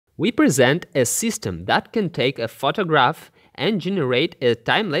We present a system that can take a photograph and generate a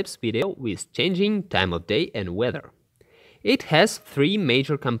time-lapse video with changing time of day and weather. It has three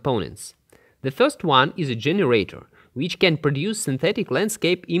major components. The first one is a generator, which can produce synthetic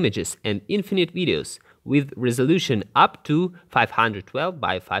landscape images and infinite videos with resolution up to 512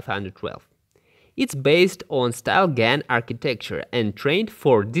 by 512. It's based on StyleGAN architecture and trained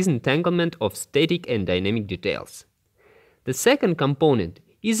for disentanglement of static and dynamic details. The second component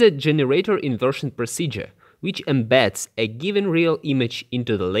is a generator inversion procedure, which embeds a given real image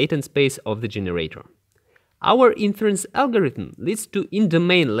into the latent space of the generator. Our inference algorithm leads to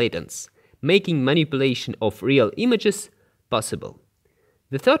in-domain latents, making manipulation of real images possible.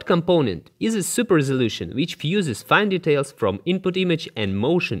 The third component is a super resolution, which fuses fine details from input image and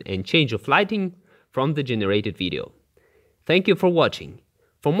motion and change of lighting from the generated video. Thank you for watching.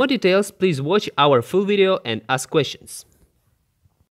 For more details, please watch our full video and ask questions.